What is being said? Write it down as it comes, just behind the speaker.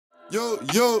Yo,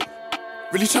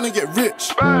 really trying to get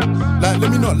rich. Like, let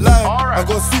me not lie. I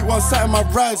got a seat one side of my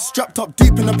ride, strapped up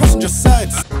deep in the passenger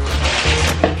sides.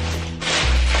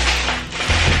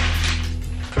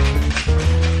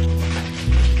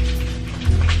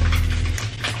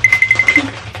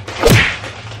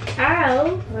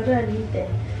 Ow! Why do I need this?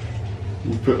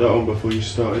 You put that on before you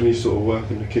start any sort of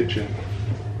work in the kitchen.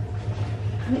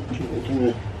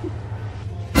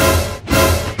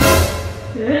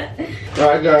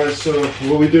 Alright guys, so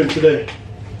what are we doing today?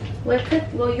 Well,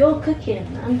 you're cooking.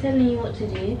 I'm telling you what to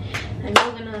do, and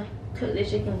you're gonna cook the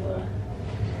chicken for us.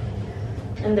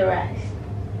 And the rice.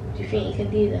 Do you think you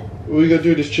can do that? What are we gonna do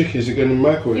with this chicken? Is it going in the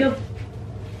microwave?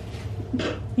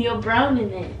 You're browning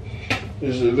it.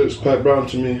 It looks quite brown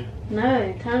to me.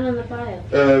 No, turn on the fire.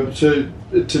 So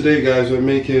today guys, we're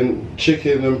making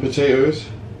chicken and potatoes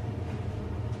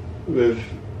with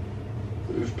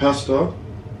pasta.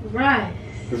 Rice.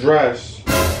 With rice.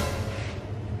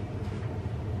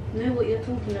 Know what you're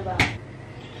talking about.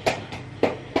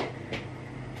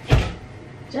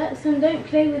 Jackson, don't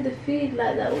play with the food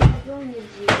like that. What's wrong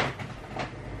with you?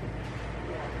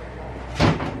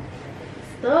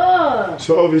 Stop!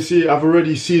 So obviously I've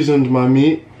already seasoned my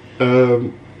meat.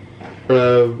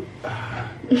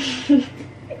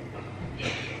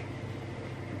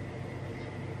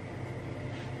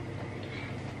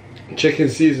 Chicken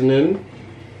seasoning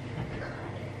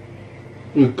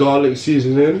with garlic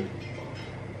seasoning,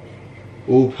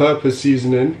 all-purpose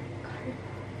seasoning,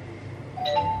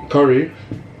 curry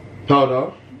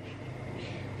powder,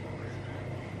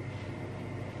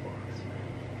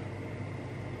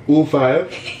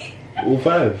 allspice,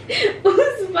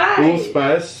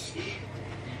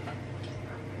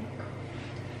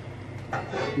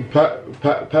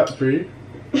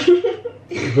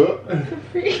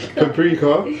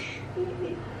 paprika.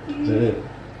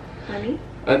 Honey.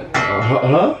 And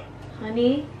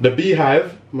Honey. The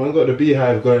beehive. Man got the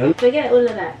beehive going. Forget all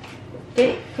of that.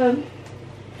 Come.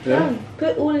 Yeah. Come.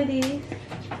 Put all of these.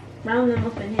 Round them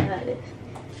up in here like this.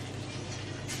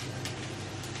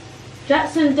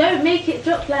 Jackson, don't make it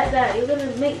drop like that. You're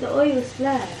gonna make the oil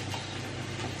splash.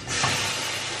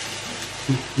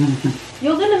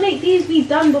 You're gonna make these be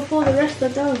done before the rest are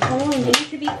done. Come on, you need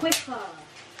to be quicker.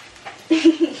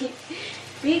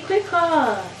 Be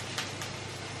quicker.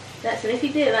 Jackson, if you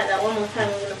do it like that one more time,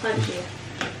 I'm gonna punch you.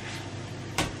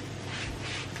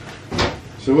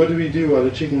 So what do we do while the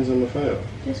chicken's on the fire?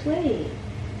 Just wait.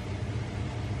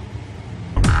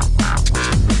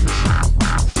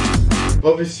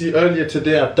 Obviously earlier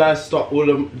today I diced up all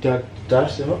of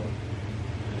diced it up?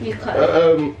 You cut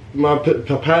it. My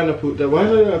pineapple. Why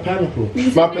is there a pineapple?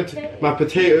 My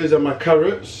potatoes and my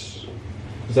carrots.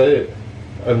 Is that it?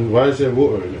 And why is there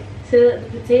water in it? So that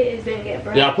the potatoes don't get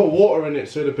brown. Yeah, I put water in it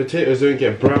so the potatoes don't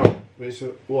get brown. Wait,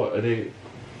 so what are they?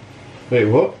 Wait,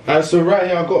 what? So right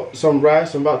here I got some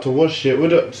rice. I'm about to wash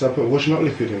it. So I put washing up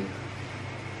liquid in.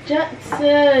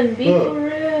 Jackson, be for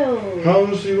real. How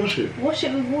else do you wash it? Wash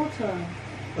it with water.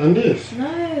 And this?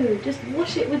 No, just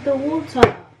wash it with the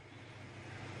water.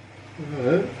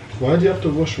 Alright. Why do you have to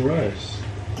wash rice?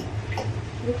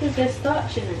 Because there's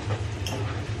starch in it.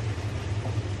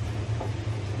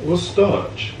 What's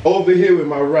starch? Over here with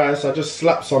my rice, I just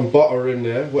slapped some butter in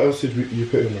there. What else did you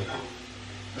put in there?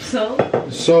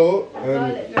 Salt. Salt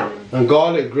and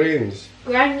garlic grains.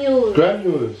 Granules.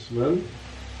 Granules, man.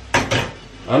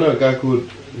 I know a guy called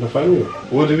Nathaniel.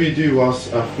 What do we do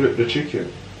whilst I flip the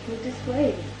chicken? Well, just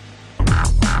wait.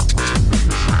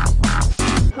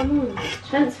 Come on,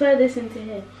 transfer this into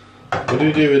here. What do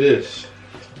we do with this?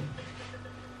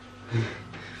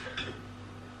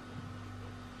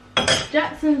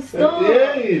 Jackson, stop.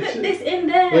 Yeah, put this in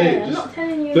there. Wait, I'm not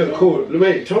telling you. Look, cool.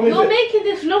 Wait, tell me. You're making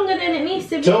this longer than it needs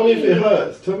to be. Tell me if it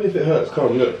hurts. Tell me if it hurts.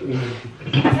 Come, look.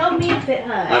 Tell me if it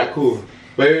hurts. Alright, cool.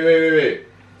 Wait.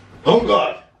 Oh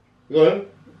God. Go on.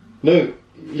 No,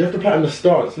 you have to pattern the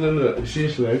stance. Look. You see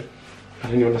this way?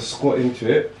 And then you want to squat into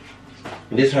it.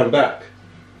 And this hand back.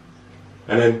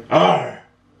 And then, arr!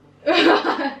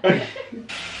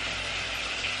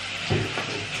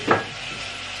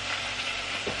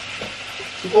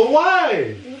 Well,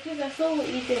 why? Because I saw what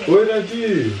you did. What did I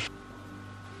do?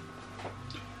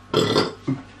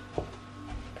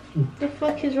 What the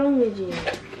fuck is wrong with you?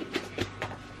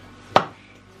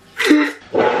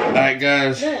 Alright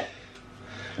guys, Look.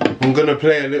 I'm gonna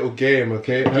play a little game,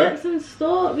 okay? Jackson,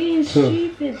 stop being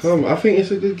stupid. Come, I think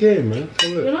it's a good game, man.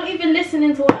 Come You're not even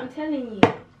listening to what I'm telling you.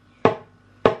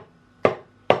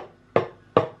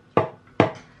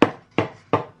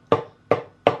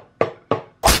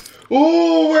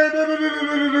 Oh, wait.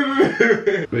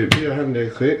 Wait, put your hand there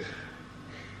quick.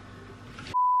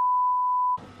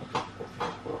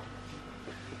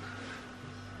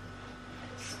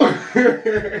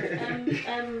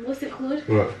 What's it called?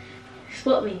 What?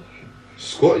 Spot me.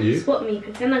 Squat you? Spot me.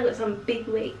 Pretend I got some big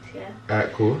weights, yeah?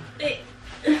 Alright, cool.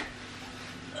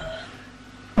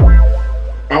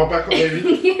 I'll back up,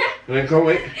 baby. Yeah. And then come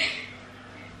wait.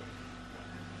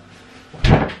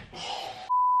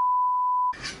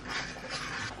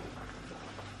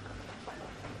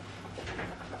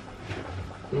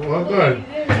 Oh, God.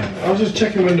 I was just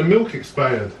checking when the milk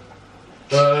expired.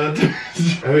 I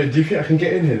mean, do you think I can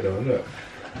get in here though? Look.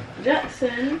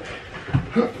 Jackson.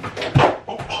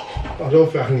 I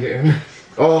don't think I can get in.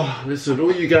 Oh, listen,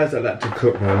 all you guys that like to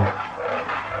cook, man.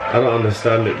 I don't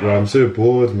understand it, bro. I'm so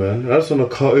bored, man. I just want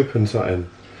to cut open something.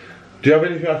 Do you have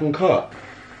anything I can cut?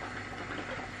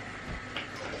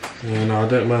 Yeah, no, I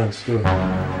don't mind still.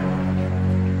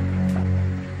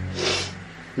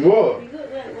 What? You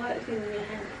got that white thing in your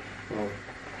hand. Oh.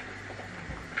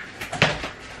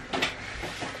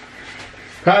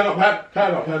 Pan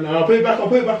up. No, I'll put it back.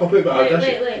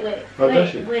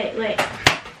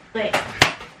 Wait.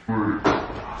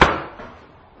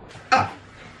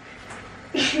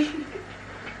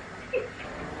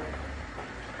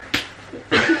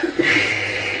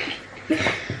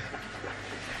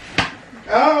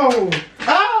 Ow!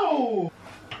 Ow!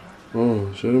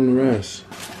 Oh, show them the rice.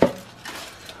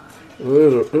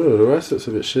 Oh, the rice looks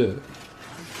a bit shit.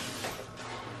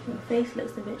 Your face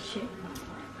looks a bit shit.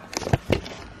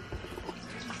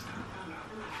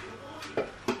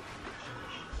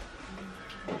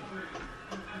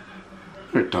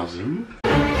 It doesn't.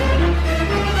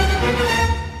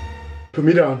 Put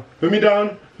me down. Put me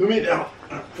down. Put me down.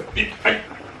 Put me down.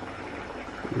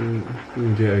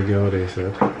 Get a girl, they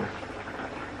said.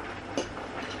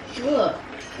 What?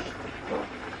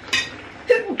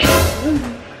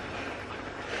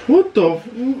 What the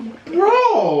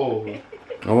bro?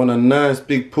 I want a nice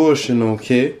big portion,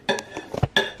 okay?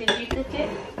 Did you cook it?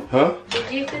 Huh?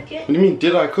 Did you cook it? What do you mean,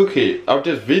 did I cook it? I've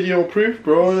just video proof,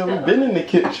 bro. I've been in the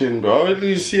kitchen, bro.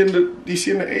 You see in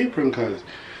the apron, cuz.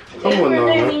 Come on now, don't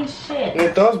man. mean shit.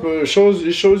 It does, bro. It shows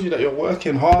you that you're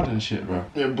working hard and shit, bro.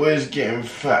 Your boy's getting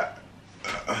fat.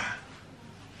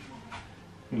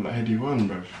 I'm like heady one,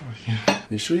 bro.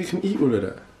 You sure you can eat all of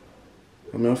that?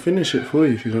 I mean, I'll finish it for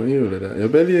you if you can eat all of that. Your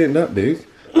belly ain't that big.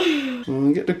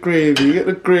 Get the gravy, get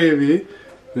the gravy.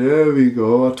 There we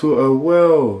go. I taught her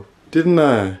well, didn't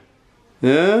I?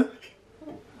 Yeah?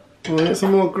 Oh, get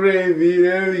some more gravy.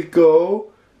 There we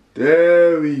go.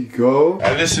 There we go.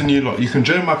 And listen, you lot, you can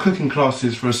join my cooking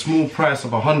classes for a small price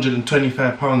of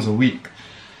 £125 a week.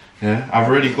 Yeah, I've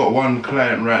already got one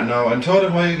client right now, and tell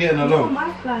them how you're getting along. You're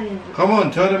my client. Come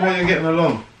on, tell them how you're getting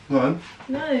along. Go on.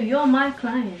 No, you're my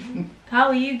client. How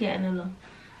are you getting along?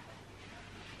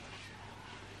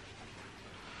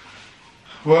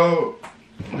 Well,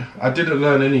 I didn't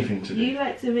learn anything today. You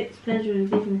like to mix pleasure and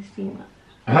business too much.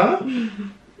 Huh?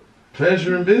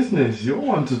 Pleasure and business. You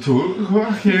want to talk?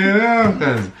 Yeah,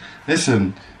 guys.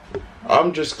 Listen,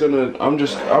 I'm just here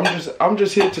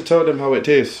to tell them how it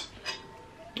tastes.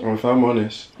 If I'm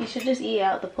honest. You should just eat it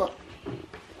out the pot.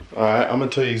 Alright, I'm gonna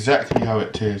tell you exactly how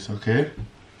it tastes, okay?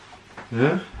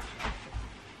 Yeah?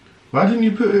 Why didn't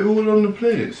you put it all on the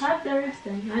plates? Have the rest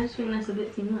then. I just think that's a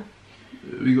bit too much.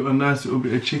 We got a nice little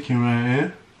bit of chicken right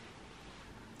here.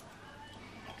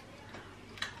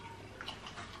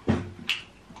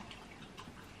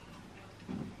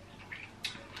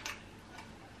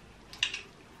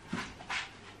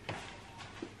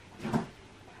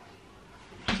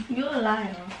 You're a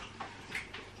liar.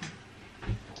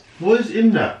 What is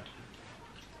in that?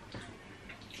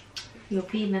 Your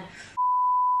penis.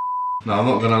 No, I'm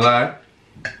not gonna lie.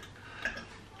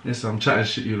 Yes, I'm chatting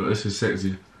shit, you lot. This is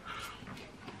sexy.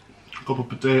 Couple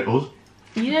potatoes.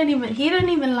 He don't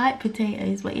even like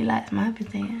potatoes, but he likes my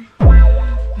potato.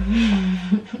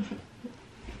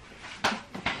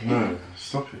 No,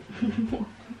 stop it.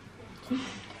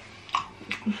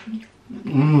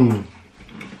 Mmm.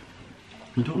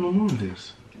 You don't know more of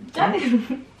this.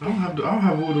 I'll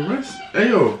have all the rest. Hey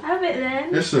yo. Have it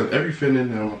then. Listen, everything in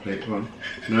there on my plate, come on.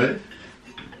 Right?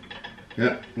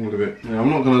 Yeah, all of it. Yeah, I'm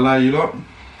not gonna lie, you lot.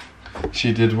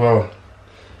 She did well.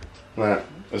 Like,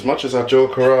 as much as I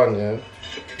joke around, yeah.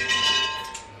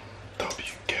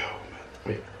 W girl, man.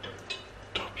 Wait.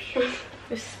 W.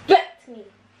 Respect me.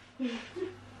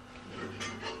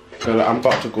 So like, I'm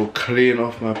about to go clean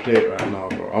off my plate right now,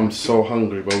 bro. I'm so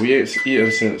hungry, but we ain't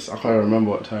eaten since I can't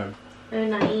remember what time.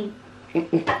 09.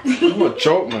 What a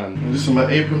joke, man. Listen, my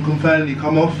apron can finally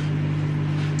come off.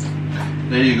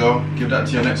 There you go. Give that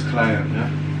to your next client, yeah?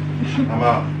 I'm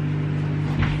out.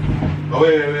 Oh,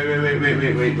 wait.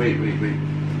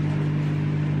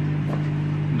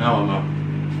 Now I'm out.